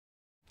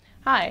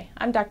Hi,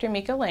 I'm Dr.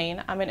 Mieke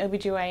Lane. I'm an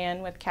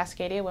OBGYN with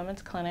Cascadia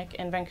Women's Clinic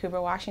in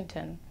Vancouver,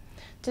 Washington.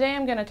 Today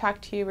I'm going to talk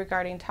to you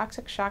regarding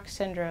toxic shock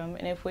syndrome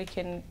and if we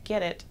can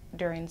get it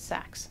during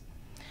sex.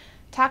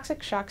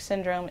 Toxic shock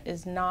syndrome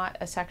is not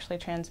a sexually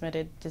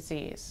transmitted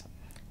disease.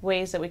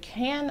 Ways that we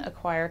can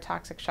acquire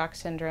toxic shock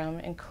syndrome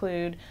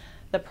include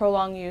the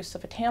prolonged use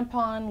of a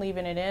tampon,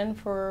 leaving it in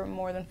for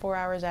more than 4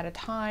 hours at a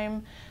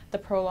time, the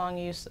prolonged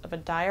use of a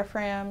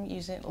diaphragm,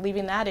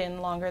 leaving that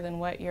in longer than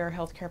what your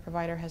healthcare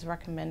provider has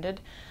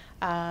recommended,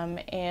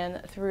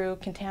 and through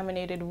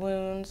contaminated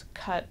wounds,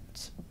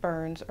 cuts,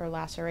 burns, or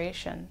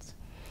lacerations.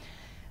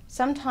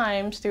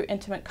 Sometimes through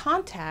intimate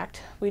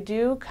contact, we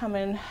do come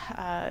in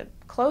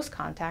close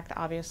contact,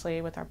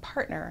 obviously, with our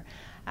partner.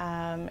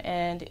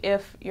 And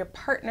if your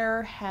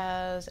partner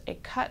has a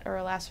cut or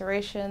a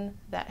laceration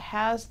that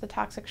has the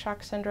toxic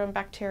shock syndrome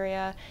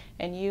bacteria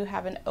and you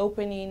have an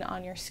opening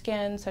on your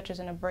skin, such as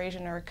an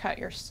abrasion or a cut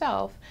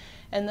yourself,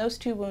 and those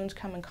two wounds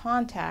come in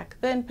contact,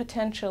 then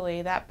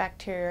potentially that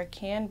bacteria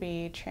can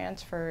be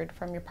transferred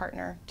from your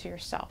partner to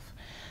yourself.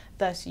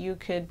 Thus, you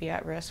could be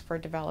at risk for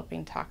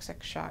developing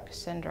toxic shock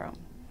syndrome.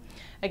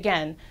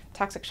 Again,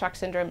 toxic shock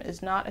syndrome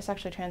is not a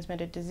sexually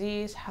transmitted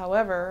disease.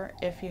 However,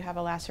 if you have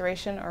a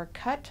laceration or a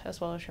cut, as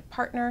well as your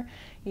partner,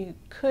 you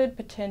could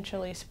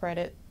potentially spread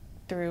it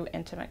through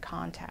intimate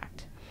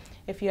contact.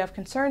 If you have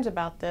concerns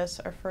about this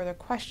or further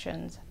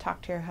questions,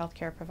 talk to your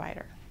healthcare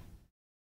provider.